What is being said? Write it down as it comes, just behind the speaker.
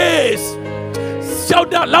shout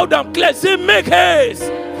that loud and clear. Say, make haste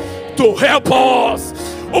to help us.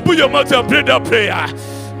 Open your mouth and pray that prayer.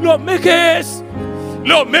 Lord, make haste.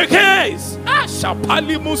 Lord, make haste.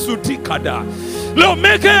 Lord,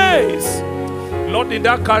 make haste. Lord, in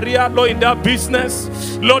that career, Lord, in that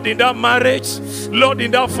business, Lord, in that marriage, Lord,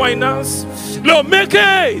 in that finance. Lord, make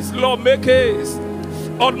haste. Lord, make haste.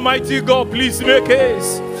 Almighty God, please make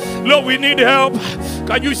haste. Lord, we need help.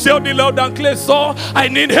 Can you shout it loud and clear? So, I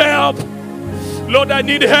need help. Lord, I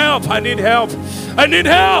need help. I need help. I need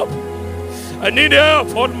help. I need help.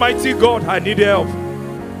 Almighty God, I need help.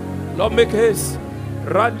 Lord, make haste.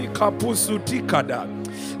 Rally kapusu tikada.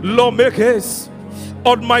 Lord, make haste.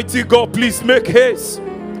 Almighty God, please make haste.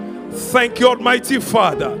 Thank you, Almighty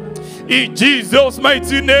Father. In Jesus'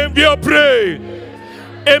 mighty name we are praying.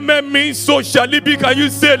 Amen means so shall it be. Can you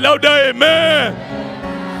say louder, amen?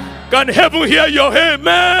 Can heaven hear your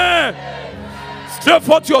amen? Stretch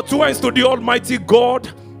forth your two hands to the Almighty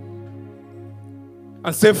God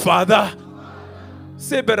and say, Father.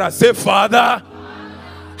 Say better, say, Father,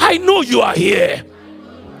 I know you are here.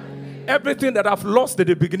 Everything that I've lost at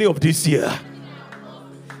the beginning of this year,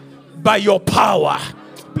 by your power,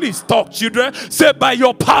 please talk, children. Say, by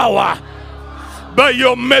your power, by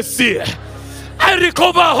your mercy, I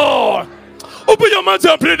recover all. Open your mouth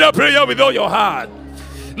and pray that prayer with all your heart.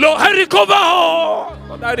 Lord, I recover all.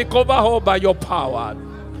 Lord, I recover all by your power.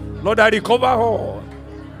 Lord, I recover all.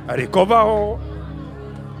 I recover all.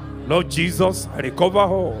 Lord Jesus, I recover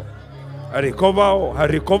all. I recover all. I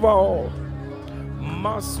recover all.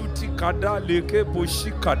 Masuti kada leke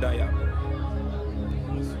poshi kadaya.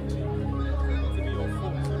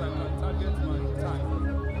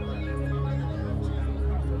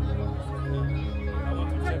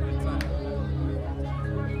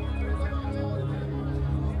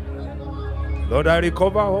 Lord, I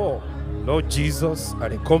recover all. Lord Jesus, I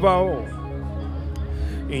recover all.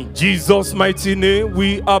 In Jesus' mighty name,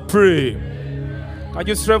 we are praying. Can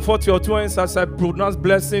you stretch forth your two hands as I pronounce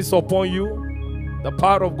blessings upon you? The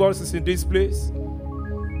power of God is in this place.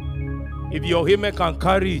 If your amen can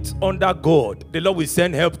carry it under God, the Lord will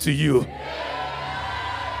send help to you.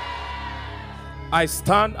 I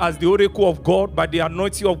stand as the oracle of God by the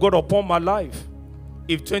anointing of God upon my life.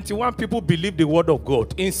 If 21 people believe the word of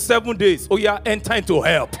God, in 7 days, oh yeah, enter into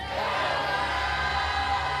help.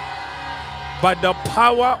 By the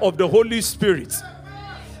power of the Holy Spirit,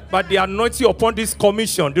 by the anointing upon this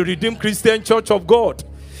commission, the Redeemed Christian Church of God,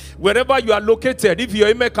 wherever you are located, if your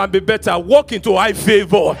amen can be better, walk into high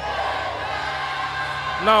favor.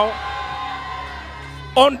 Now,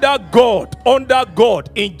 under God,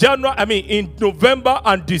 in November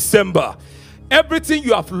and December, everything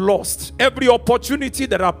you have lost, every opportunity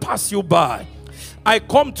that has passed you by, I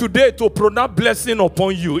come today to pronounce blessing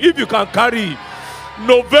upon you. If you can carry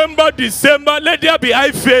November, December, let there be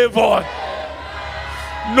high favor.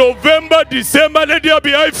 November, December, let there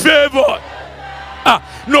be high favor.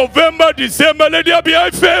 November, December, let there be high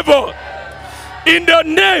favor. In the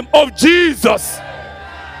name of Jesus.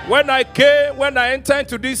 When I entered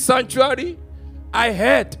into this sanctuary, I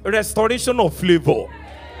had restoration of flavor.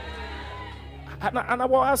 And I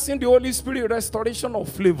was asking the Holy Spirit, restoration of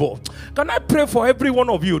flavor. Can I pray for every one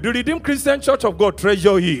of you? The Redeemed Christian Church of God,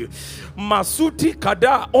 treasure here. Masuti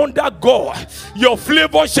kada, under God, your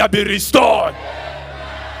flavor shall be restored.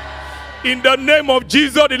 In the name of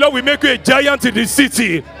Jesus, the Lord will make you a giant in the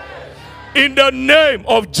city. In the name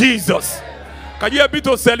of Jesus. Can you help me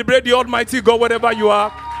to celebrate the Almighty God wherever you are?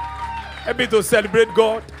 Help me to celebrate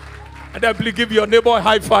God. And then please give your neighbor a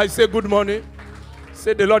high five. Say good morning.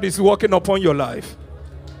 Say the Lord is working upon your life.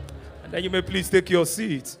 And then you may please take your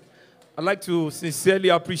seat. I'd like to sincerely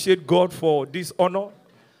appreciate God for this honor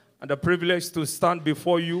and the privilege to stand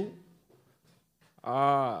before you.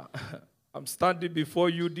 I'm standing before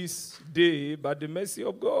you this day by the mercy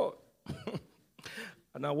of God.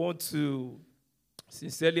 And I want to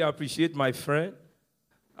sincerely appreciate my friend,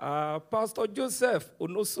 Pastor Joseph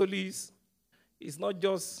Onosolis. It's not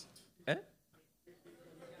just...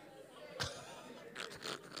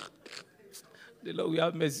 The Lord will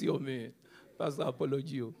have mercy on me. Pastor,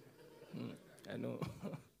 apology. I know.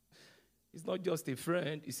 It's not just a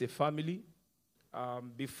friend, it's a family.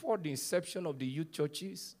 Before the inception of the youth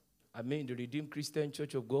churches, the Redeemed Christian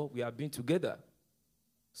Church of God, we have been together.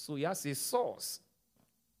 So he has a source.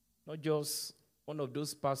 Not just one of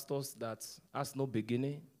those pastors that has no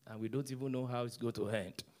beginning, and we don't even know how it's going to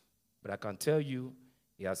end. But I can tell you,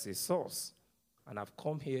 he has a source. And I've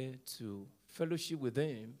come here to fellowship with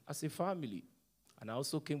him as a family. And I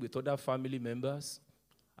also came with other family members.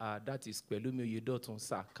 That is Pelumi Yedotun,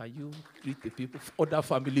 sir. Can you greet the people, other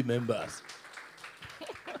family members?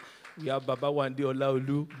 We have Baba Wande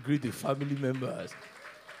Olaolu, greet the family members.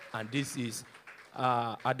 And this is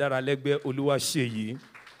Adaralegbe Oluwaseyi.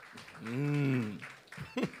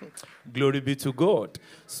 Glory be to God.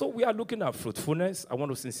 So we are looking at fruitfulness. I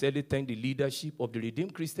want to sincerely thank the leadership of the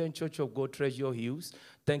Redeemed Christian Church of God, Treasure Hills.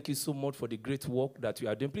 Thank you so much for the great work that you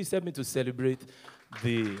are doing. Please help me to celebrate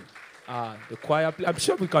the choir. I'm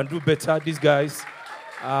sure we can do better, these guys.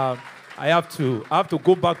 I have to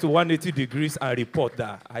go back to 180 degrees and report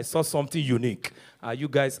that I saw something unique. You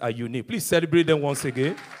guys are unique. Please celebrate them once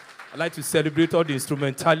again. I'd like to celebrate all the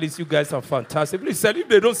instrumentalists. You guys are fantastic. Please, if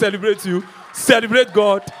they don't celebrate you, celebrate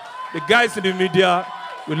God. The guys in the media,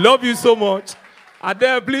 we love you so much. And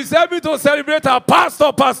then please help me to celebrate our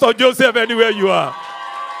pastor, Pastor Joseph, anywhere you are.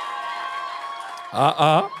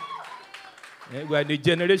 We're in a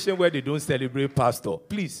generation where they don't celebrate pastor.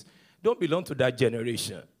 Please, don't belong to that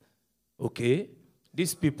generation. Okay?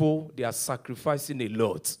 These people, they are sacrificing a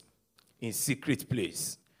lot in secret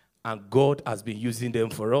place. And God has been using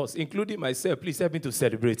them for us, including myself. Please help me to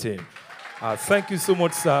celebrate him. Thank you so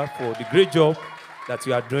much, sir, for the great job that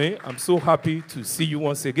you are doing. I'm so happy to see you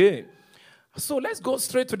once again. So let's go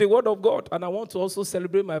straight to the Word of God. And I want to also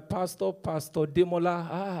celebrate my pastor, Pastor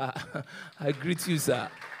Demola. I greet you, sir.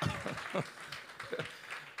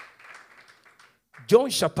 John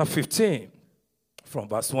chapter 15, from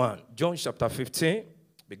verse 1. John chapter 15,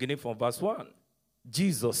 beginning from verse 1.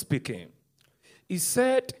 Jesus speaking. He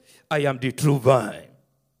said, I am the true vine.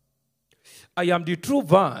 I am the true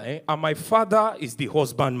vine, and my Father is the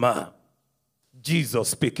husbandman. Jesus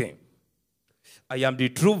speaking. I am the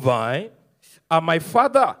true vine, and my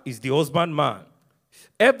Father is the husbandman.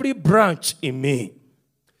 Every branch in me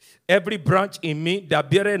that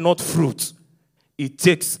beareth not fruit, he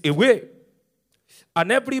takes away.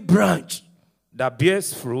 And every branch that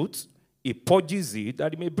bears fruit, he purges it,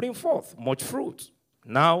 that it may bring forth much fruit.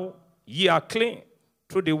 Now ye are clean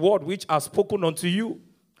through the word which I have spoken unto you.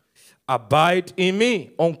 Abide in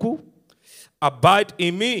me, uncle. Abide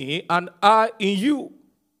in me, and I in you.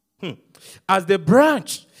 As the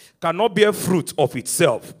branch cannot bear fruit of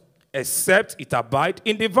itself, except it abide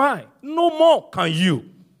in the vine, no more can you,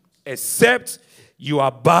 except you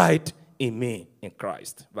abide in me, in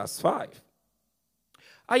Christ. Verse 5.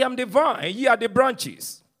 I am the vine, ye are the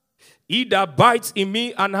branches. He that abides in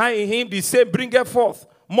me, and I in him, the same bringeth forth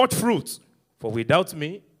much fruit. For without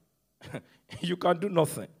me, you can do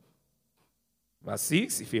nothing. Verse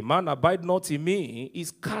 6, if a man abide not in me, he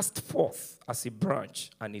is cast forth as a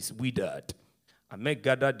branch and is withered. And men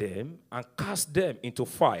gather them and cast them into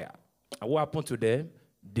fire. And what happened to them?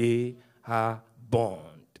 They are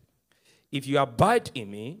burned. If you abide in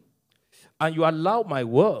me, and you allow my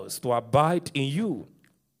words to abide in you,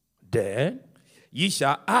 then ye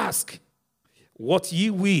shall ask what ye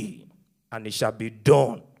will, and it shall be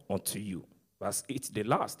done unto you. Verse 8, the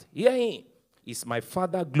last. Herein is my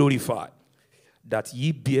Father glorified, that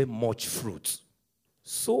ye bear much fruit.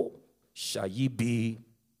 So shall ye be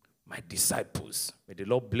my disciples. May the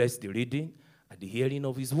Lord bless the reading and the hearing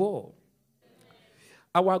of his word.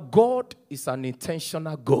 Our God is an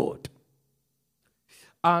intentional God.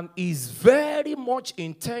 And is very much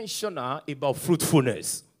intentional about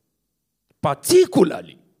fruitfulness.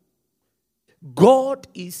 Particularly, God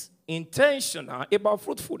is intentional about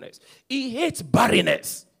fruitfulness. He hates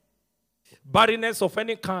barrenness. Barrenness of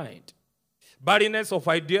any kind. Barrenness of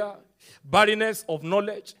idea. Barrenness of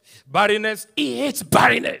knowledge. Barrenness. He hates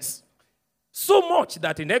barrenness. So much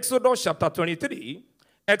that in Exodus chapter 23,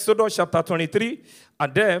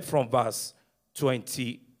 and then from verse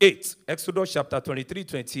 28, Exodus chapter 23,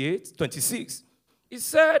 28, 26, he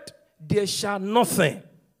said, there shall nothing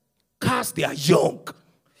cast their young,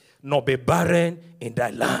 nor be barren in thy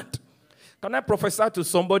land. Can I prophesy to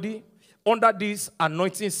somebody? Under this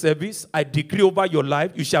anointing service, I decree over your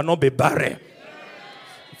life, you shall not be barren.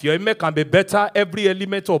 If your amen can be better, every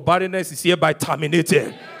element of barrenness is hereby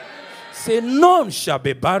terminated. Say, none shall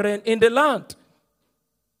be barren in the land.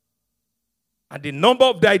 And the number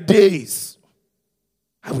of thy days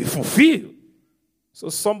I will fulfill. So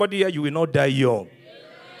somebody here, you will not die young.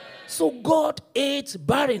 So God hates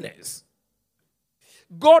barrenness.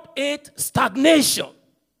 God hates stagnation.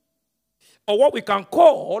 Or what we can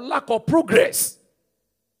call lack of progress.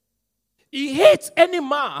 He hates any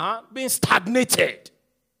man being stagnated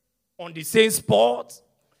on the same spot,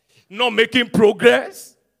 not making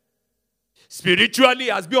progress. Spiritually,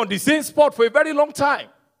 has been on the same spot for a very long time.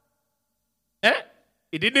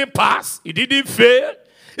 It didn't pass. It didn't fail.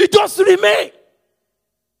 It just remained.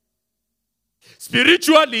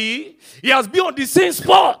 Spiritually, he has been on the same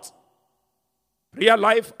spot. Prayer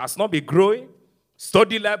life has not been growing.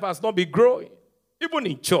 Study life has not been growing. Even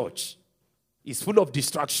in church, it's full of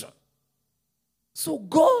distraction. So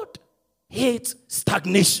God hates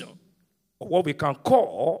stagnation, or what we can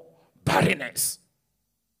call barrenness.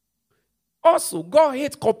 Also, God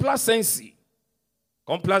hates complacency.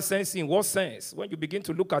 Complacency in what sense? When you begin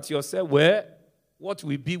to look at yourself, well, what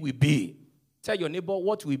will be, will be. Tell your neighbor,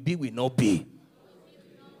 what will be, will not be.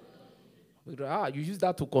 You use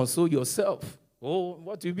that to console yourself. Oh,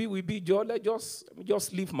 what will be, will be. Let me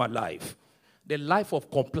just live my life. The life of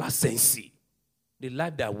complacency. The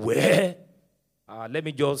life that where let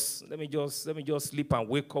me just sleep and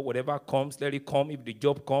wake up. Whatever comes, let it come. If the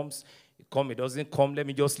job comes, it comes. It doesn't come, let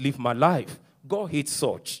me just live my life. God hates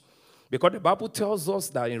such. Because the Bible tells us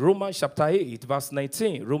that in Romans chapter 8, verse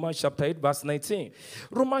 19. Romans chapter 8, verse 19.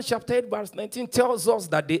 Romans chapter 8, verse 19 tells us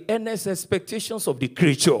that the earnest expectations of the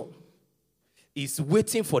creature is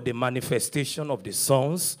waiting for the manifestation of the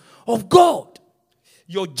sons of God.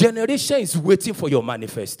 Your generation is waiting for your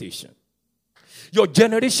manifestation. Your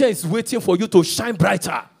generation is waiting for you to shine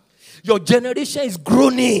brighter. Your generation is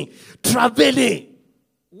groaning, traveling.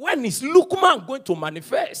 When is Lukman going to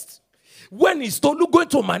manifest? When is Tolu going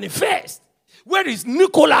to manifest? Where is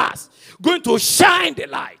Nicholas going to shine the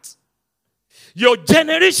light? Your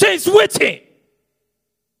generation is waiting.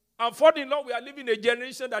 Unfortunately, we are living in a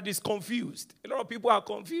generation that is confused. A lot of people are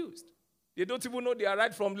confused. They don't even know they are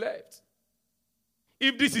right from left.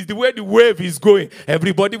 If this is the way the wave is going,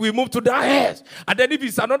 everybody will move to that edge. And then if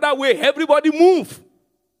it's another way, everybody move.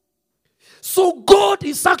 So God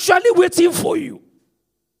is actually waiting for you.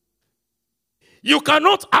 You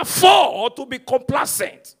cannot afford to be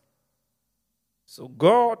complacent. So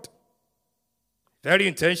God, very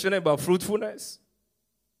intentional about fruitfulness.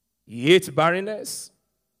 He hates barrenness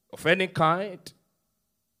of any kind.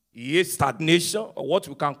 He hates stagnation, or what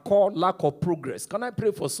we can call lack of progress. Can I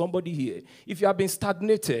pray for somebody here? If you have been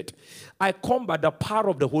stagnated, I come by the power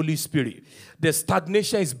of the Holy Spirit. The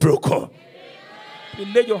stagnation is broken. You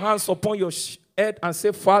lay your hands upon your head and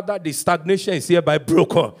say, Father, the stagnation is hereby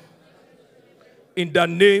broken. In the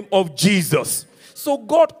name of Jesus. So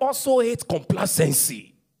God also hates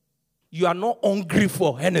complacency. You are not hungry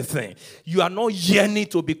for anything. You are not yearning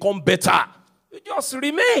to become better. You just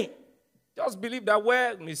remain. Just believe that,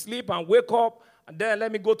 well, me sleep and wake up, and then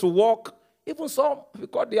let me go to work. Even some,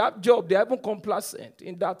 because they have job, they are even complacent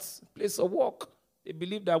in that place of work. They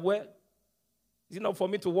believe that, well, it's enough for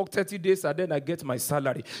me to work 30 days, and then I get my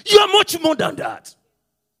salary. You are much more than that.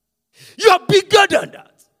 You are bigger than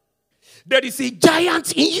that. There is a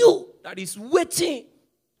giant in you that is waiting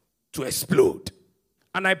to explode.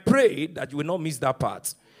 And I pray that you will not miss that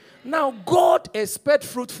part. Now, God expects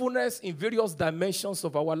fruitfulness in various dimensions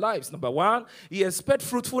of our lives. Number one, He expects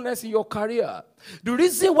fruitfulness in your career. The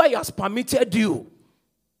reason why He has permitted you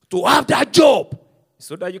to have that job is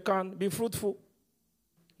so that you can be fruitful.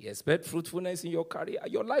 He expects fruitfulness in your career.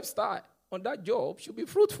 Your lifestyle on that job should be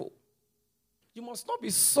fruitful. You must not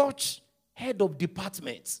be such head of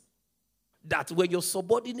departments that when your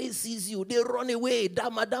subordinate sees you, they run away.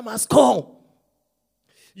 That madam has come.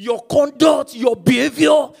 Your conduct, your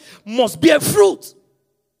behavior must be a fruit.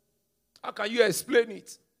 How can you explain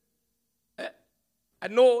it? I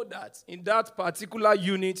know that in that particular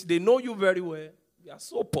unit, they know you very well. You are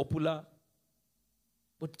so popular.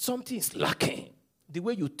 But something is lacking. The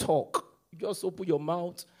way you talk, you just open your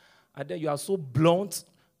mouth, and then you are so blunt,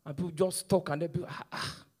 and people just talk, and then people,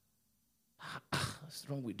 what's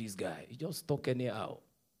wrong with this guy? You just talk anyhow.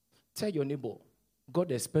 Tell your neighbor,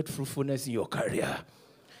 God expects fruitfulness in your career.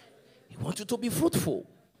 He wants you to be fruitful.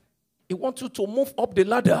 He wants you to move up the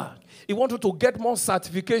ladder. He wants you to get more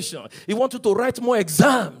certification. He wants you to write more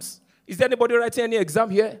exams. Is there anybody writing any exam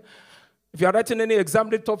here? If you are writing any exam,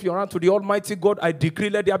 lift up your hand to the Almighty God. I decree,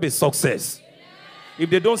 let there be success. Amen. If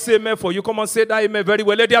they don't say amen for you, come and say that amen very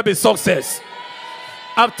well. Let there be success.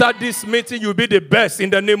 After this meeting, you'll be the best in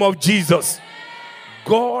the name of Jesus.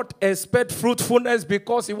 God expects fruitfulness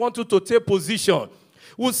because He wants you to take position.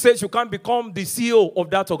 Who says you can't become the CEO of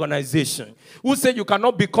that organization? Who says you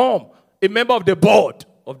cannot become a member of the board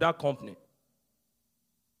of that company?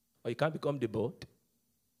 Or you can't become the board?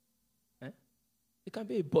 You can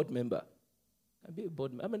be a board member. Be a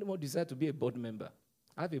board member. How many more desire to be a board member?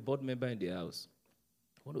 I have a board member in the house.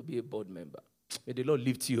 I want to be a board member. May the Lord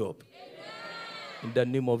lift you up. Amen. In the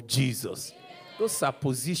name of Jesus. Amen. Those are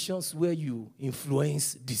positions where you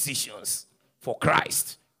influence decisions for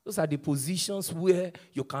Christ. Those are the positions where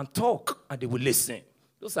you can talk and they will listen.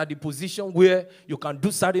 Those are the positions where you can do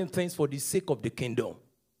certain things for the sake of the kingdom.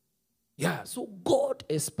 Yeah, so God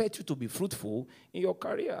expects you to be fruitful in your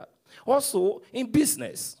career. Also, in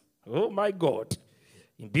business. Oh, my God.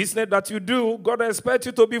 In business that you do, God expects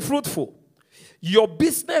you to be fruitful. Your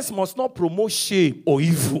business must not promote shame or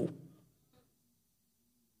evil.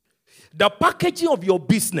 The packaging of your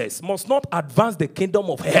business must not advance the kingdom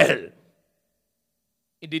of hell.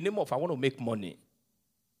 In the name of, I want to make money.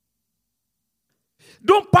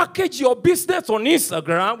 Don't package your business on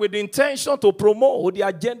Instagram with the intention to promote the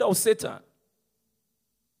agenda of Satan.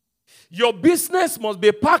 Your business must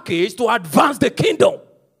be packaged to advance the kingdom.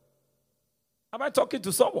 Am I talking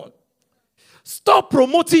to someone? Stop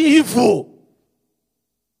promoting evil.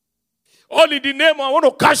 All in the name of, I want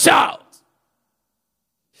to cash out.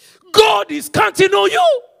 God is counting on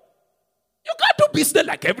you. You can't do business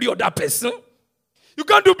like every other person. You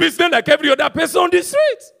can't do business like every other person on the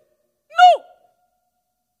street. No.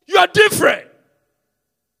 You are different.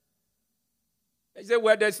 They say,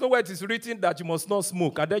 well, there's nowhere it is written that you must not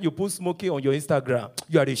smoke. And then you put smoking on your Instagram.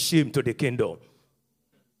 You are ashamed to the kingdom.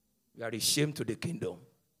 You are ashamed to the kingdom.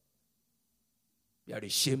 You are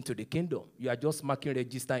ashamed to the kingdom. You are just marking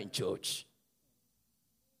register in church.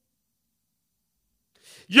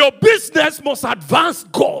 Your business must advance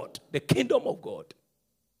God, the kingdom of God.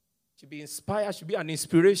 Should be inspired, should be an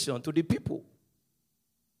inspiration to the people.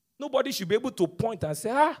 Nobody should be able to point and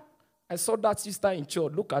say, I saw that sister in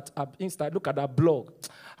church. Look at her Insta, look at her blog.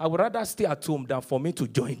 I would rather stay at home than for me to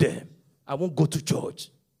join them. I won't go to church.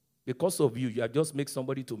 Because of you, you have just made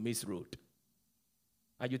somebody to miss road.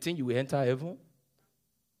 And you think you will enter heaven?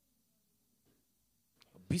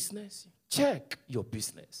 Business? Check your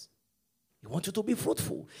business. He wants you to be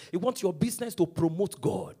fruitful. He wants your business to promote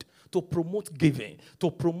God, to promote giving, to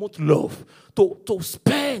promote love, to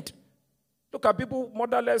spend. Look at people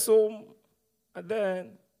motherless home and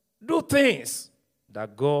then do things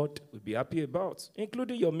that God will be happy about,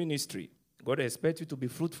 including your ministry. God expects you to be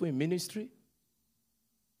fruitful in ministry.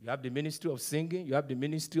 You have the ministry of singing. You have the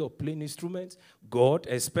ministry of playing instruments. God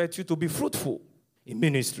expects you to be fruitful in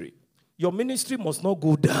ministry. Your ministry must not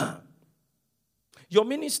go down. Your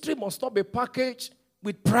ministry must not be packaged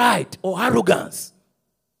with pride or arrogance.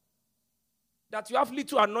 That you have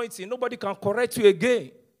little anointing, nobody can correct you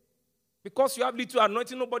again. Because you have little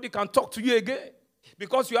anointing, nobody can talk to you again.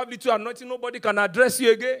 Because you have little anointing, nobody can address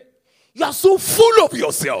you again. You are so full of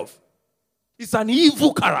yourself. It's an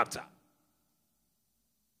evil character.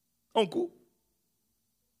 Uncle,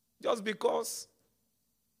 just because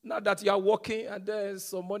now that you are working and then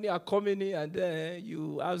some money are coming in and then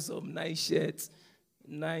you have some nice shirts,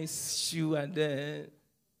 nice shoe, and then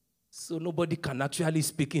so nobody can actually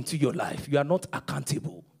speak into your life. You are not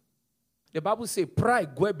accountable. The Bible says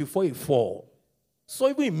pride goeth before a fall. So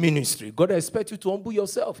even in ministry, God expects you to humble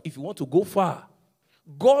yourself if you want to go far.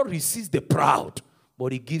 God resists the proud,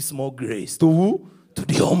 but he gives more grace. To who? To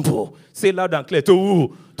the humble. Say loud and clear. To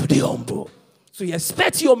who? To the humble. So he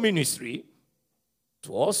expects your ministry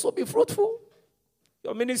to also be fruitful.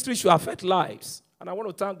 Your ministry should affect lives. And I want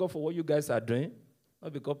to thank God for what you guys are doing.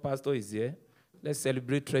 Not because Pastor is here. Let's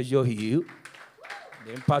celebrate Treasure Hill,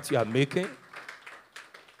 the impact you are making.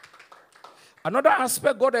 Another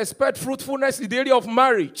aspect, God expects fruitfulness in the area of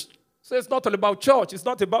marriage. So it's not all about church. It's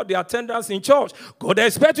not about the attendance in church. God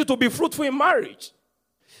expects you to be fruitful in marriage.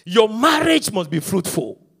 Your marriage must be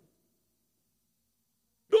fruitful.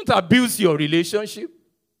 Don't abuse your relationship.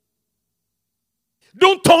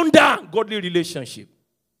 Don't turn down godly relationship.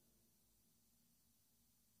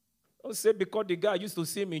 Don't say because the guy used to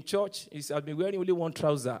see him in church, he has been wearing only one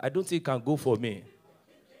trouser. I don't think he can go for me.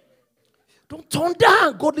 Don't turn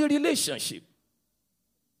down godly relationship.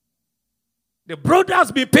 The brother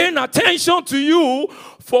has been paying attention to you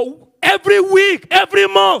for every week, every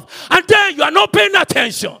month, and then you are not paying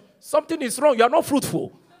attention. Something is wrong. You are not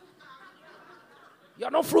fruitful. You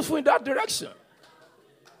are not fruitful in that direction.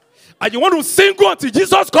 And you want to single until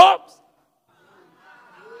Jesus comes?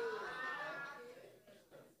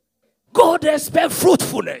 God expects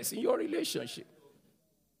fruitfulness in your relationship.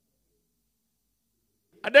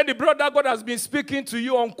 And then the brother, God has been speaking to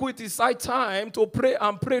you on quit. It's high time to pray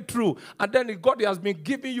and pray through. And then God has been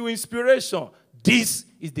giving you inspiration. This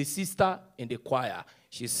is the sister in the choir.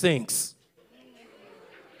 She sings.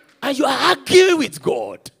 And you are arguing with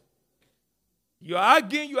God. You are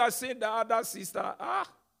arguing, you are saying the other sister,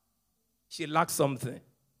 she lacks something.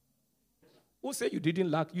 Who said you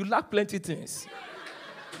didn't lack? You lack plenty things.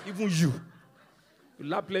 Even you. You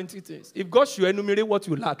lack plenty things. If God should enumerate what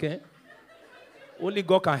you lack, only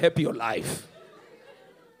God can help your life.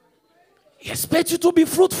 He expects you to be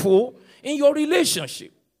fruitful in your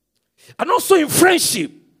relationship. And also in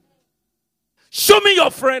friendship. Show me your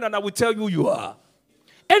friend and I will tell you who you are.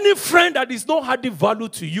 Any friend that is not adding value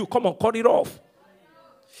to you, come on, cut it off.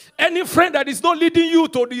 Any friend that is not leading you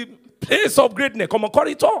to the place of greatness, come on, cut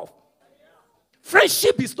it off.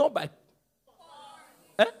 Friendship is not by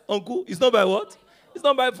Uncle, it's not by what? It's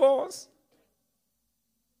not by force.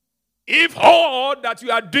 If all that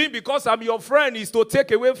you are doing because I'm your friend is to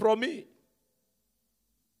take away from me,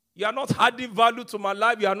 you are not adding value to my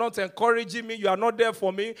life, you are not encouraging me, you are not there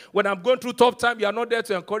for me. When I'm going through tough time, you are not there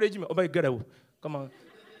to encourage me. Oh my God, come on.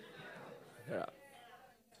 Yeah.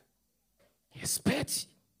 Expect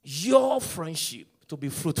your friendship to be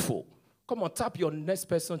fruitful. Come on, tap your next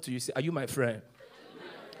person to you. Say, are you my friend?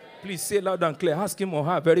 Please say loud and clear. Ask him or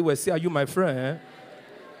her very well. Say, are you my friend?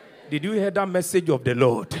 Did you hear that message of the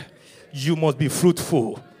Lord? You must be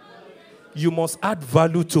fruitful. You must add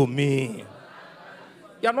value to me.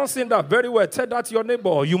 You are not saying that very well. Tell that to your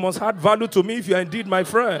neighbor. You must add value to me if you are indeed my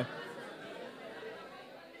friend.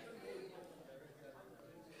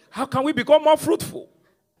 How can we become more fruitful?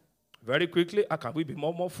 Very quickly, how can we be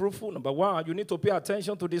more fruitful? Number one, you need to pay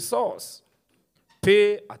attention to the source.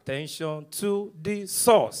 Pay attention to the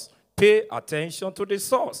source. Pay attention to the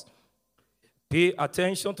source. Pay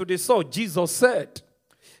attention to the source. Jesus said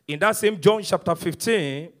in that same John chapter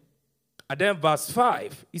 15, and then verse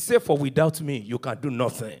 5, he said, for without me, you can do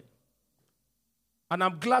nothing. And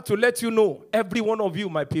I'm glad to let you know, every one of you,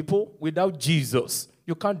 my people, without Jesus,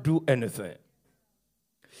 you can't do anything.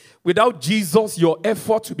 Without Jesus, your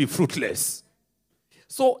effort will be fruitless.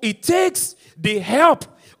 So it takes the help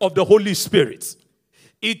of the Holy Spirit.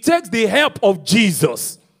 It takes the help of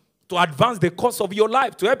Jesus to advance the course of your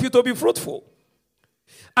life, to help you to be fruitful.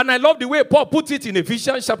 And I love the way Paul put it in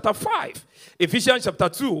Ephesians chapter 5. Ephesians chapter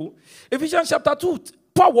 2. Ephesians chapter 2,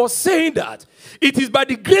 Paul was saying that it is by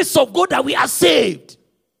the grace of God that we are saved.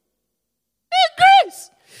 The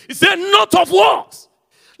grace. He said, not of works,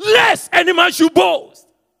 lest any man should boast.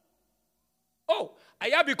 Oh, I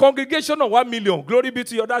have a congregation of 1 million. Glory be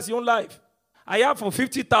to you. That's your own life. I have for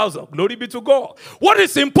 50,000. Glory be to God. What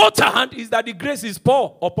is important is that the grace is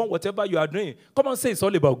poured upon whatever you are doing. Come on, say it's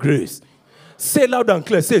all about grace. Say loud and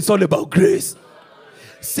clear. Say it's all about grace.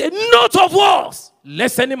 Say not of works,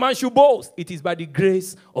 lest any man should boast. It is by the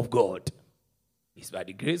grace of God. It's by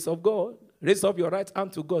the grace of God. Raise up your right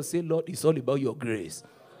hand to God. Say, Lord, it's all about your grace.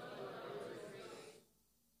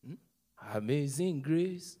 Amazing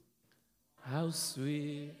grace. How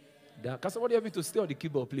sweet. Can somebody help me to stay on the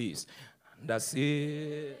keyboard, please? That's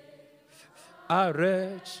it. A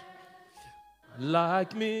wretch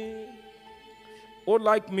like me. Oh,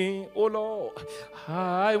 like me. Oh, Lord.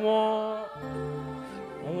 I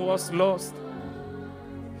was lost.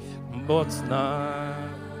 But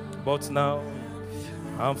now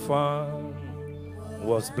I'm found.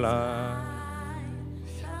 Was blind.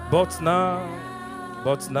 But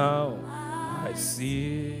now I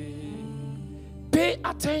see. Pay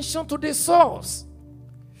attention to the source.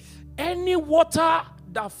 Any water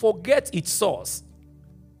that forgets its source,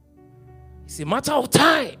 it's a matter of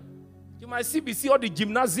time. You might see all the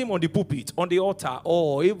gymnasium on the pulpit, on the altar,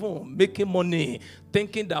 or even making money,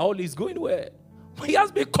 thinking that all is going well. He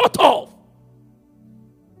has been cut off.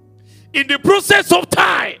 In the process of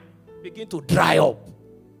time, begin to dry up.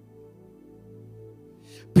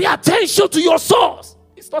 Pay attention to your source.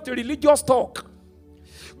 It's not a religious talk.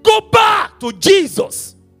 Go back to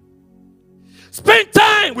Jesus. Spend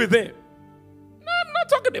time with him. No, I'm not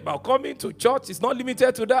talking about coming to church. It's not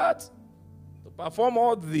limited to that. To perform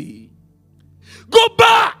all the... Go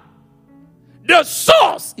back. The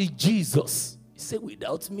source is Jesus. He said,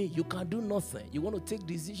 without me, you can do nothing. You want to take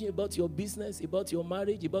decision about your business, about your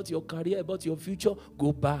marriage, about your career, about your future,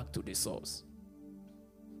 go back to the source.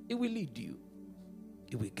 It will lead you.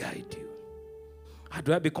 It will guide you. How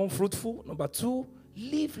do I become fruitful? Number 2,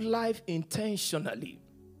 live life intentionally.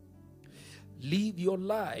 Live your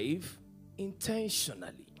life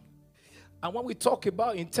intentionally. And when we talk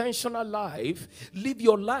about intentional life, live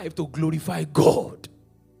your life to glorify God.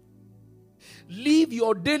 Live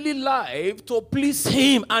your daily life to please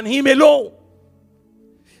him and him alone.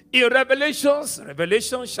 In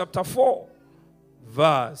Revelation chapter 4,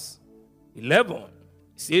 verse 11.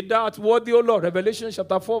 Say that worthy, O Lord. Revelation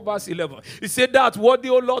chapter 4, verse 11. He said that worthy,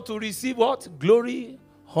 O Lord, to receive what? Glory,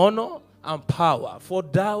 honor, and power. For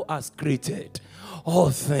thou hast created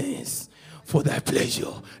all things for thy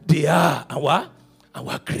pleasure. They are and what? And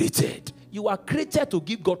were created. You are created to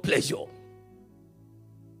give God pleasure.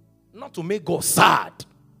 Not to make God sad.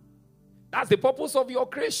 That's the purpose of your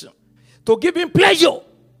creation. To give him pleasure.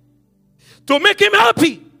 To make him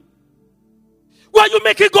happy. Why are you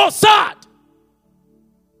making God sad?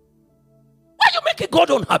 Why are you making God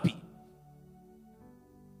unhappy?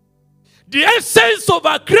 The essence of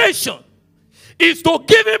our creation is to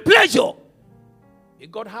give him pleasure.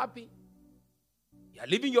 Make God happy. You are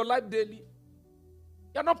living your life daily.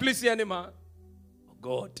 You are not pleasing any man.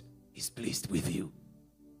 God is pleased with you.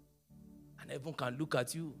 heaven can look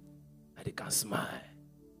at you and they can smile.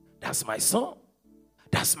 That's my son.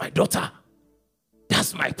 That's my daughter.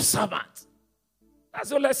 That's my servant. That's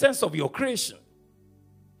the essence of your creation.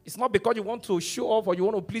 It's not because you want to show off or you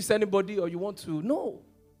want to please anybody or you want to. No.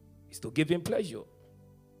 It's to give him pleasure.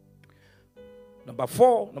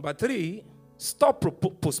 Number 3, stop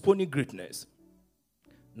postponing greatness.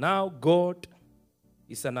 Now God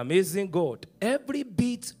is an amazing God. Every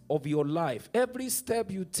bit of your life, every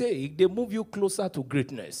step you take, they move you closer to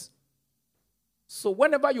greatness. So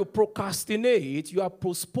whenever you procrastinate, you are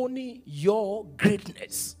postponing your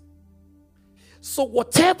greatness. So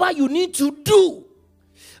whatever you need to do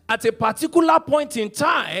at a particular point in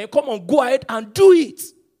time, come on, go ahead and do it.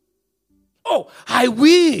 Oh, I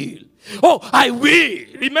will. Oh, I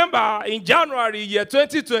will. Remember, in January year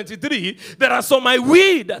 2023, there are some I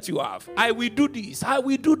will that you have. I will do this. I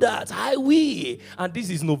will do that. I will. And this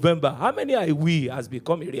is November. How many I will has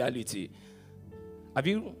become a reality? Have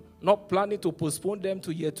you not planning to postpone them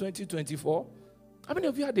to year 2024? How many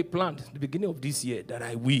of you had a plan at the beginning of this year that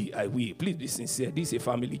I will? Please be sincere. This is a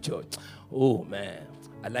family church. Oh, man.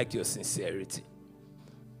 I like your sincerity.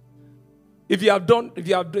 If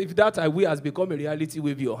that I will has become a reality,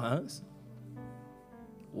 wave your hands.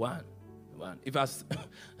 One. If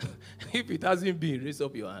it hasn't been, raise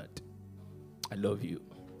up your hand. I love you.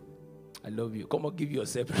 I love you. Come on, give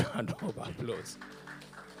yourself a round of applause.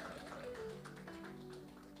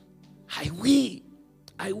 I will.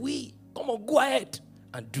 Come on, go ahead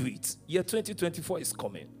and do it. Year 2024 is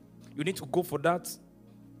coming. You need to go for that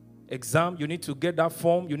exam, you need to get that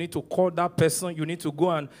form, you need to call that person, you need to go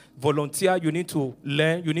and volunteer, you need to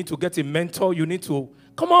learn, you need to get a mentor, you need to,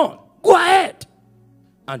 come on, go ahead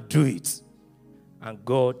and do it. And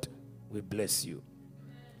God will bless you.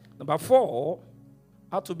 Number 4,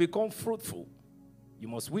 how to become fruitful. You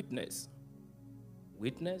must witness.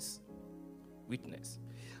 Witness.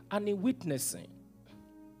 And in witnessing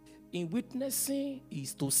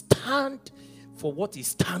is to stand for what it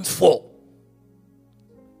stands for.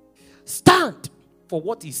 Stand for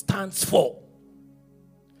what it stands for.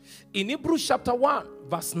 In Hebrews chapter 1,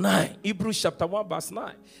 verse 9. Hebrews chapter 1, verse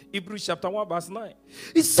 9.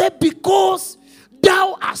 It said, because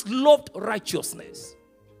thou hast loved righteousness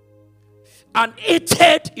and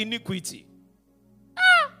hated iniquity.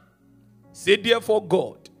 Say therefore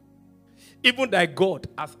God, even thy God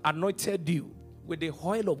hath anointed you with the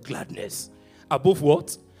oil of gladness. Above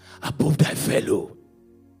what? Above thy fellow.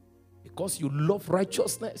 Because you love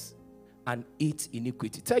righteousness and hate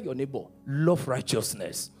iniquity. Tell your neighbor, love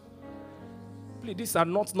righteousness. Please, these are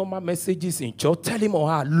not normal messages in church. Tell him or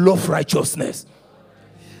her, love righteousness.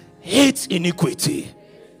 Hate iniquity.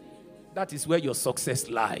 That is where your success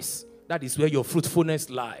lies. That is where your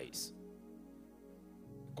fruitfulness lies.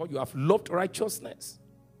 Because you have loved righteousness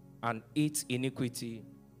and hate iniquity.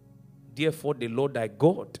 Therefore, the Lord thy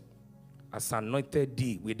God has anointed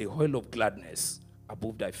thee with the oil of gladness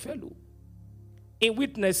above thy fellow. In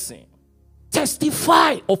witnessing,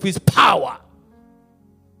 testify of his power.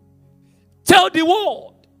 Tell the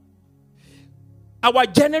world. Our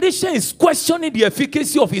generation is questioning the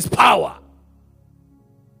efficacy of his power.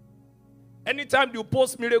 Anytime you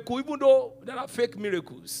post miracle, even though there are fake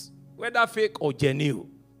miracles, whether fake or genuine,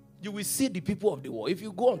 you will see the people of the world. If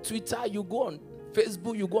you go on Twitter, you go on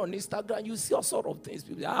Facebook, you go on Instagram, you see all sort of things.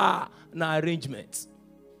 People say, now arrangements.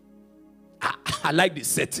 I like the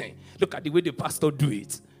setting. Look at the way the pastor do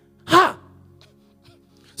it.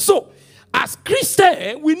 So, as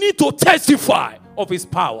Christians, we need to testify of his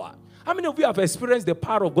power. How many of you have experienced the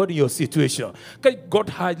power of God in your situation?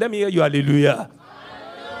 God, let me hear you, hallelujah.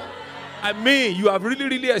 I mean, you have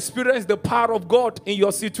really experienced the power of God in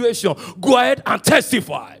your situation. Go ahead and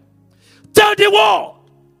testify. Tell the world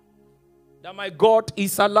that my God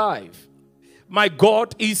is alive. My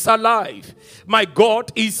God is alive. My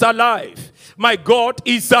God is alive. My God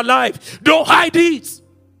is alive. Don't hide it.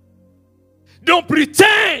 Don't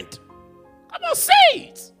pretend. Come on, say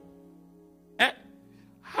it.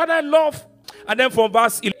 And I love. And then from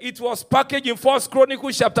verse 11, it was packaged in 1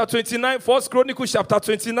 Chronicles chapter 29. 1 Chronicles chapter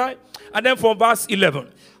 29. And then from verse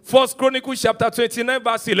 11. 1 Chronicles chapter 29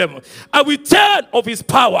 verse 11. I will tell of his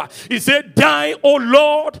power. He said, thine, O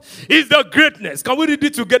Lord, is the greatness. Can we read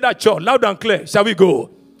it together, church? Loud and clear. Shall we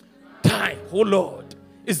go? Thine, O Lord,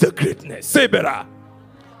 is the greatness. Say better.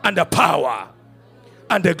 And the power.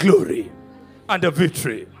 And the glory. And the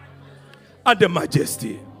victory. And the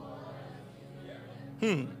majesty.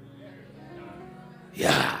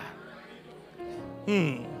 Yeah.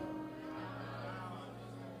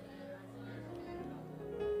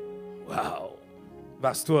 Wow.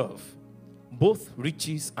 Verse 12. Both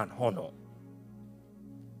riches and honor.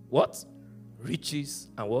 What? riches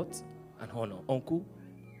and what? And honor. Uncle,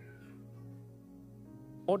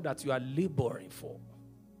 all that you are laboring for,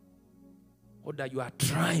 or that you are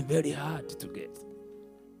trying very hard to get,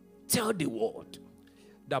 tell the world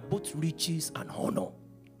that both riches and honor,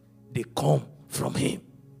 they come from him.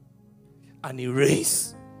 And he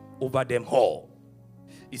reigns over them all.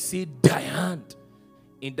 You see, thy hand,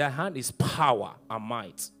 in thy hand is power and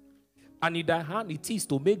might. And in thy hand it is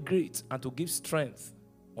to make great and to give strength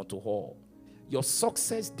unto all. Your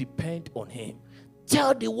success depends on him.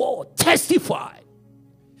 Tell the world, testify.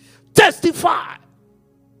 Testify.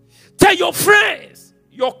 Tell your friends,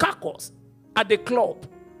 your carcass at the club.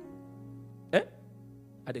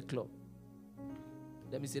 At the club.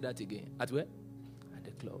 Let me say that again. At where? At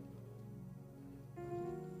the club.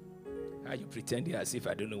 How you pretending as if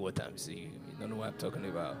I don't know what I'm saying? You don't know what I'm talking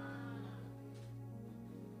about.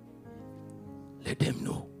 Let them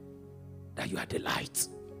know that you are the light.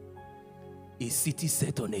 A city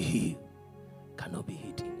set on a hill cannot be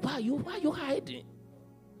hidden. Why are you hiding?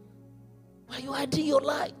 Why are you hiding your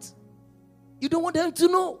light? You don't want them to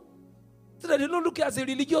know. So that they don't look at you as a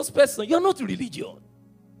religious person. You're not religion.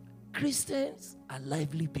 Christians are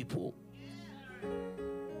lively people.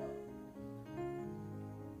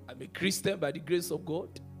 I'm a Christian by the grace of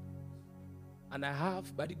God. And I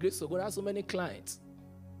have, by the grace of God, I have so many clients.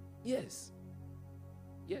 Yes.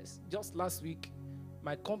 Yes. Just last week,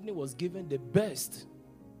 my company was given the best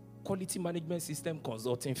quality management system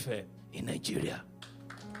consulting firm in Nigeria.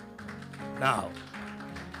 Now,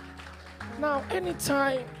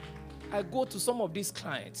 anytime I go to some of these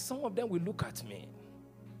clients, some of them will look at me.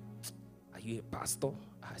 Are you a pastor?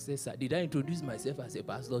 I say, sir, did I introduce myself as a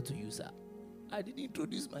pastor to you, sir? I didn't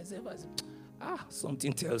introduce myself as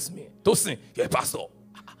something tells me, Tosin, you're a pastor.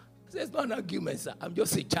 I say, it's not an argument, sir. I'm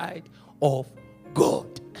just a child of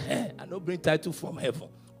God. I don't bring title from heaven.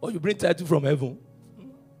 Or you bring title from heaven.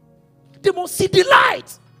 They must see the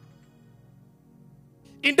light.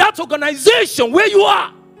 In that organization where you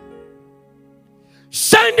are,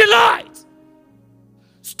 shine the light.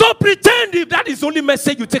 Stop pretending that is the only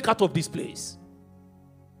message you take out of this place.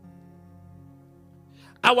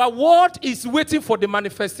 Our world is waiting for the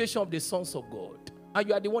manifestation of the sons of God. And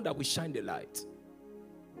you are the one that will shine the light.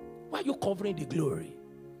 Why are you covering the glory?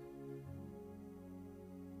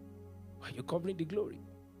 Why are you covering the glory?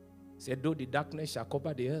 He said, though the darkness shall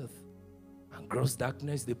cover the earth, and gross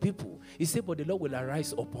darkness the people. He said, but the Lord will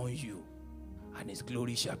arise upon you, and his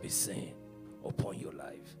glory shall be seen upon your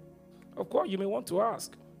life. Of course, you may want to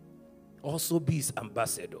ask. Also be his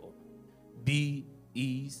ambassador. Be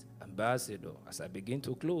his ambassador. As I begin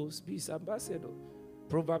to close, be his ambassador.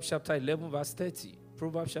 Proverbs chapter 11 verse 30.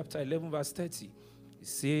 Proverbs chapter 11 verse 30. It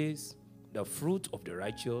says, the fruit of the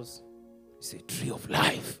righteous is a tree of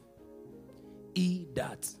life. He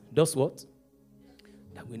that does what?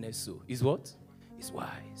 That winneth so. Is what? Is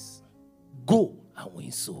wise. Go and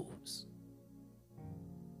win souls.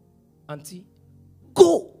 Auntie,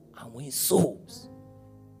 go and win souls.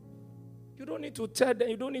 You don't need to tell them.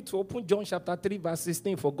 You don't need to open John chapter 3 verse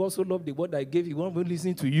 16. For God so loved the word I gave. He won't even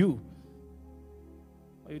listen to you.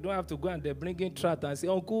 Or you don't have to go and they bring in tract and say,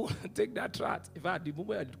 uncle, take that tract. If I had the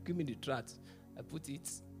moment you give me the tract, I put it.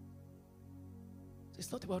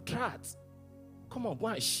 It's not about tract. Come on, go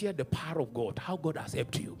and share the power of God. How God has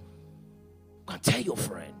helped you. Go and tell your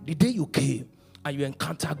friend the day you came and you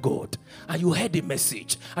encounter God and you heard the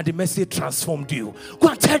message and the message transformed you. Go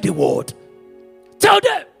and tell the world. Tell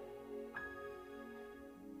them.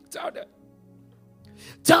 Tell them.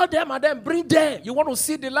 Tell them and then bring them. You want to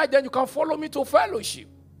see the light, then you can follow me to fellowship.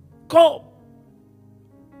 Come.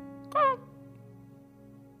 Come.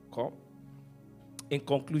 Come. In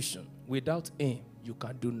conclusion, without him, you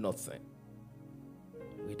can do nothing.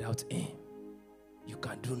 Without him, you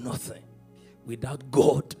can do nothing. Without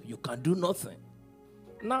God, you can do nothing.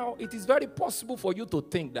 Now, it is very possible for you to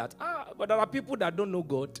think that, but there are people that don't know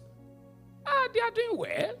God. They are doing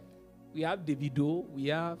well. We have Davido, we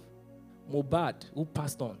have Mobad, who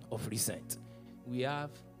passed on of recent. We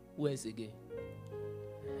have, who else again?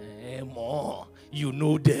 More. You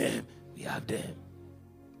know them. We have them.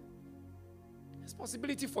 There's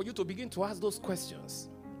possibility for you to begin to ask those questions.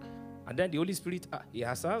 And then the Holy Spirit, he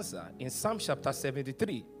has answered in Psalm chapter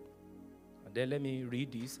 73. And then let me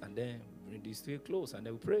read this and then bring this to a close and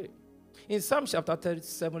then we pray. In Psalm chapter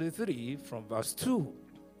 73 from verse 2,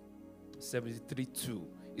 73:2,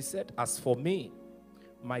 it said, as for me,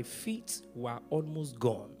 my feet were almost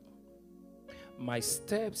gone. My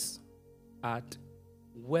steps had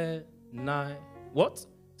well nigh, what?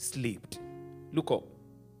 Slept. Look up.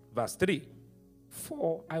 Verse 3.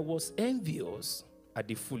 For I was envious at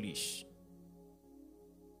the foolish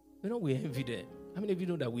You know, we envy them. How many of you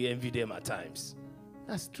know that we envy them at times?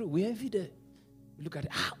 That's true. We envy them. Look at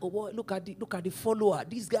it. Oh boy, look at the follower.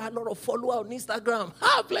 This guy a lot of follower on Instagram.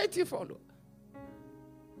 Plenty follow.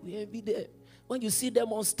 We envy them. When you see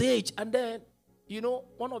them on stage, and then, you know,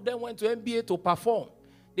 one of them went to NBA to perform.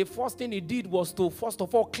 The first thing he did was to, first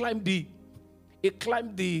of all, climb the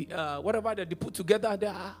whatever that they put together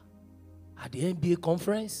there at the NBA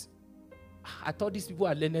conference. I thought these people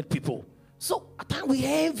are learned people. So at times we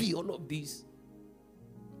envy all of this.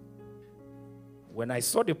 When I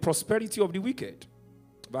saw the prosperity of the wicked,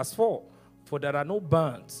 verse 4, for there are no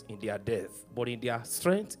bands in their death, but in their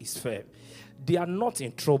strength is firm. They are not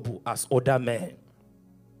in trouble as other men.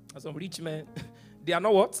 As some rich men, they are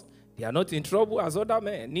not what? They are not in trouble as other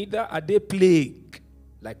men. Neither are they plagued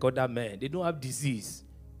like other men. They don't have disease.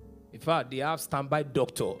 In fact, they have standby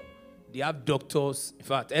doctor. They have doctors. In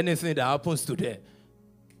fact, anything that happens to them,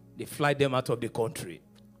 they fly them out of the country.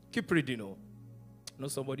 Keep reading. No,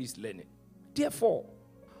 somebody is learning. Therefore,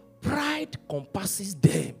 pride compasses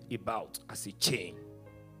them about as a chain.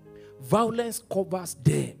 Violence covers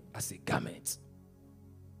them as a garment.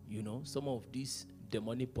 You know, some of these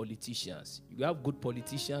demonic politicians, you have good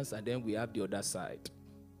politicians and then we have the other side.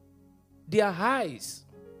 Their eyes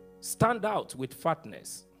stand out with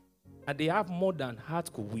fatness and they have more than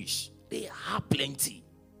heart could wish. They have plenty.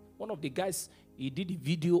 One of the guys, he did a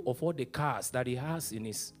video of all the cars that he has in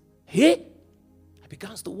his head. I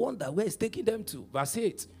began to wonder where he's taking them to. Verse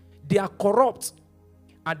 8. They are corrupt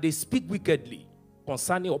and they speak wickedly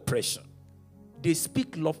concerning oppression. They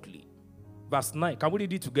speak loftily. Verse 9. Can we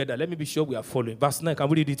read it together? Let me be sure we are following. Verse 9. Can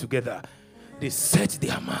we read it together? They set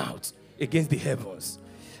their mouth against the heavens.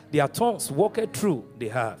 Their tongues walked through the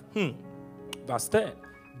heart. Verse 10.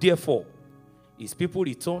 Therefore, his people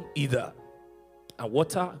return either, and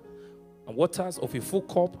waters of a full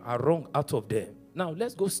cup are wrung out of them. Now,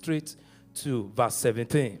 let's go straight to verse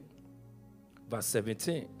 17. Verse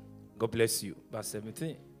 17. God bless you. Verse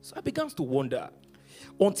 17. So I began to wonder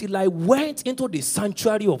until I went into the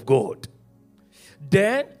sanctuary of God.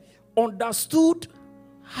 Then understood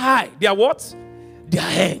their what? Their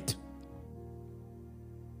end.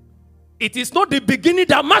 It is not the beginning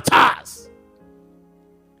that matters.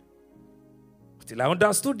 Till I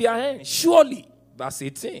understood their end. Surely, verse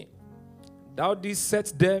 18. Thou didst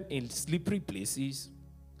set them in slippery places.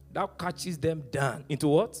 Thou catches them down into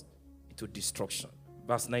what? Into destruction.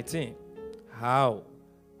 Verse 19. How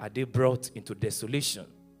are they brought into desolation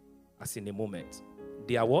as in a moment?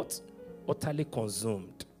 They are what? Utterly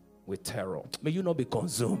consumed with terror. May you not be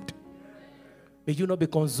consumed. May you not be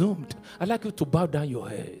consumed. I'd like you to bow down your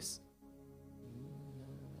heads.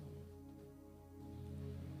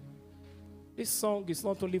 This song is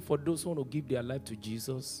not only for those who want to give their life to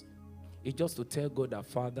Jesus. It's just to tell God that,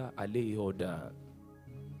 Father, I lay it all down.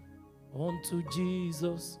 Unto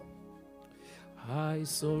Jesus, I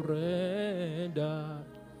surrender.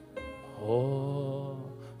 All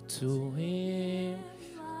to Him,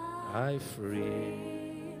 I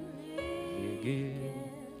freely give.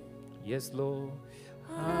 Yes, Lord,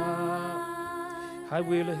 I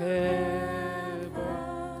will ever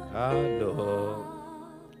love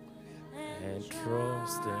and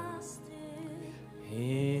trust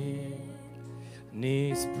in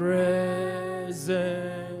His presence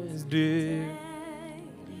daily.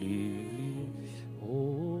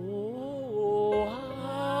 Oh,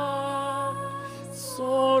 I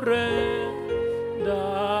surrender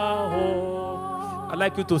all. I'd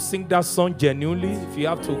like you to sing that song genuinely. If you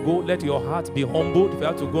have to go, let your heart be humbled. If you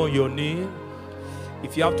have to go on your knee,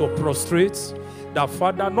 if you have to prostrate, that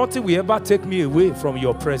Father, nothing will ever take me away from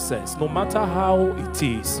your presence, no matter how it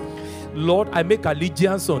is. Lord, I make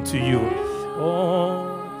allegiance unto you.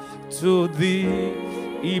 Oh, to thee,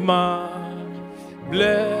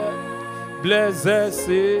 blessed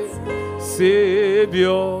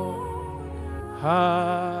Savior,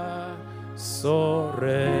 I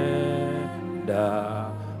surrender.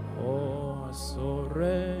 Oh,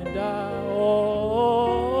 surrender.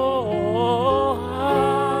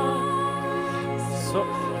 So,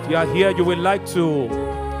 if you are here, you would like to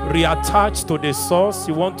reattach to the source,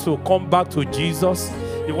 you want to come back to Jesus,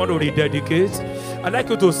 you want to rededicate, I'd like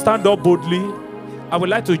you to stand up boldly. I would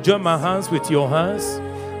like to join my hands with your hands,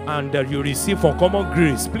 and you receive from common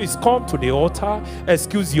grace. Please come to the altar,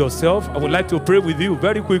 excuse yourself. I would like to pray with you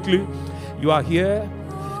very quickly. You are here.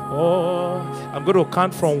 Oh, I'm going to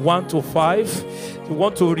count from 1 to 5. You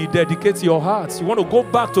want to rededicate your heart, you want to go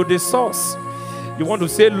back to the source. You want to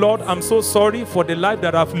say, Lord, I'm so sorry for the life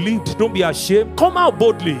that I've lived. Don't be ashamed. Come out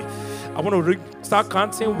boldly. I want to start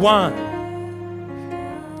counting. 1,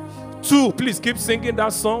 2. Please keep singing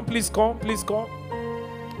that song. Please come. Please come.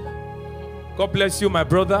 God bless you, my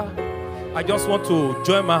brother. I just want to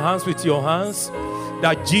join my hands with your hands,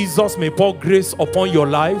 that Jesus may pour grace upon your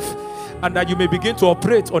life, and that you may begin to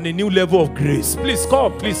operate on a new level of grace. Please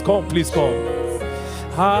come, please come, please come.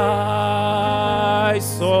 I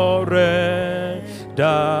surrender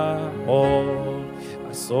all.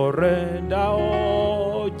 I surrender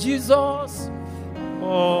all, Jesus,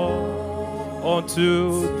 all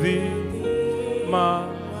unto thee, my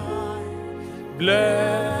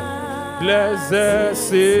blessed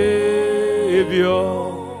Savior.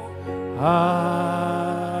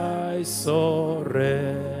 I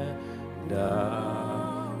surrender.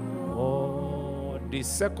 The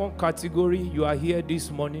second category, you are here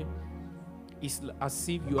this morning, is as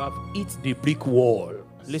if you have hit the brick wall.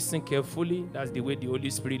 Listen carefully. That's the way the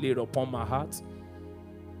Holy Spirit laid upon my heart.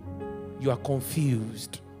 You are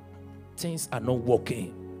confused. Things are not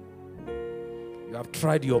working. You have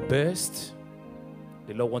tried your best.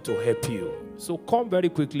 The Lord wants to help you. So come very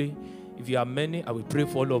quickly. If you are many, I will pray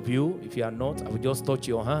for all of you. If you are not, I will just touch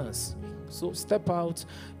your hands. So step out.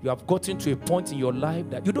 You have gotten to a point in your life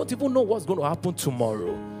that you don't even know what's going to happen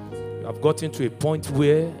tomorrow. You have gotten to a point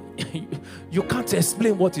where you can't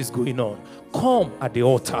explain what is going on. Come at the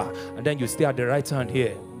altar, and then you stay at the right hand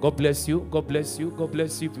here. God bless you. God bless you. God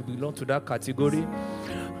bless you if you belong to that category.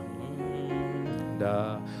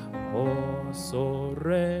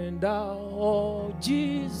 Surrender, oh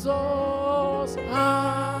Jesus,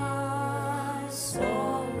 I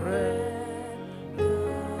surrender.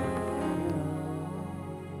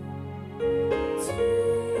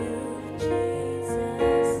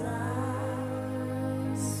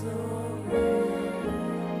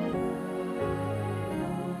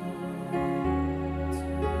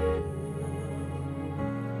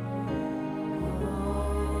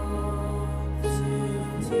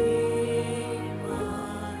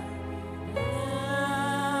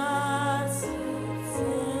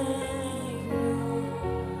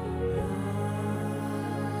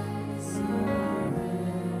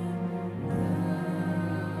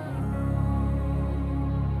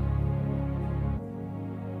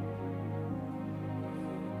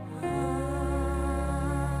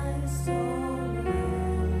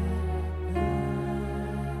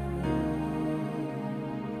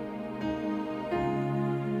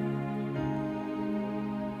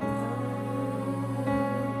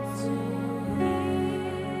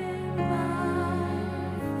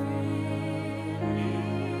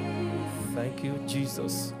 Thank you,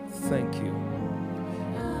 Jesus. Thank you.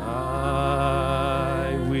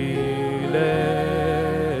 I will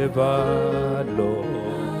ever love.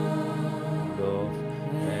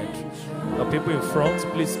 The people in front,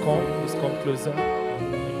 please come closer.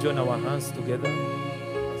 And join our hands together.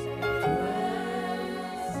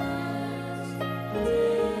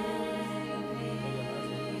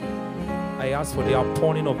 I ask for the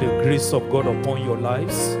outpouring of the grace of God upon your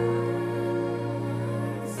lives.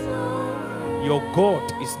 Your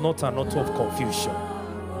God is not an author of confusion.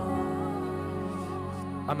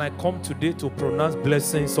 And I come today to pronounce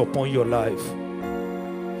blessings upon your life.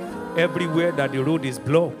 Everywhere that the road is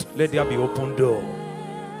blocked, let there be open door.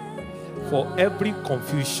 For every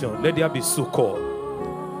confusion, let there be succor.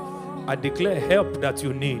 I declare help that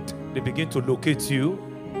you need. They begin to locate you.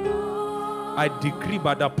 I decree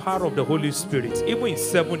by the power of the Holy Spirit, even in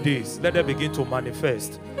 7 days, let them begin to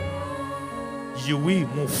manifest. You will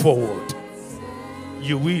move forward.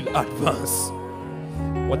 You will advance.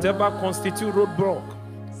 Whatever constitute roadblock,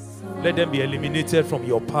 let them be eliminated from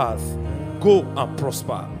your path. Go and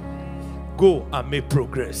prosper. Go and make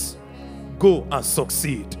progress. Go and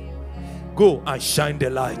succeed. Go and shine the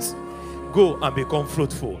light. Go and become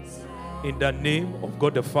fruitful. In the name of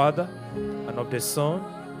God the Father, and of the Son,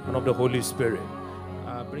 and of the Holy Spirit.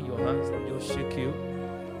 Bring your hands and just shake you.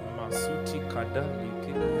 Masuti kada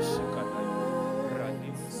leke kushikada.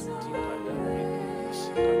 Rani masuti kada leke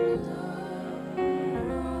kushikada.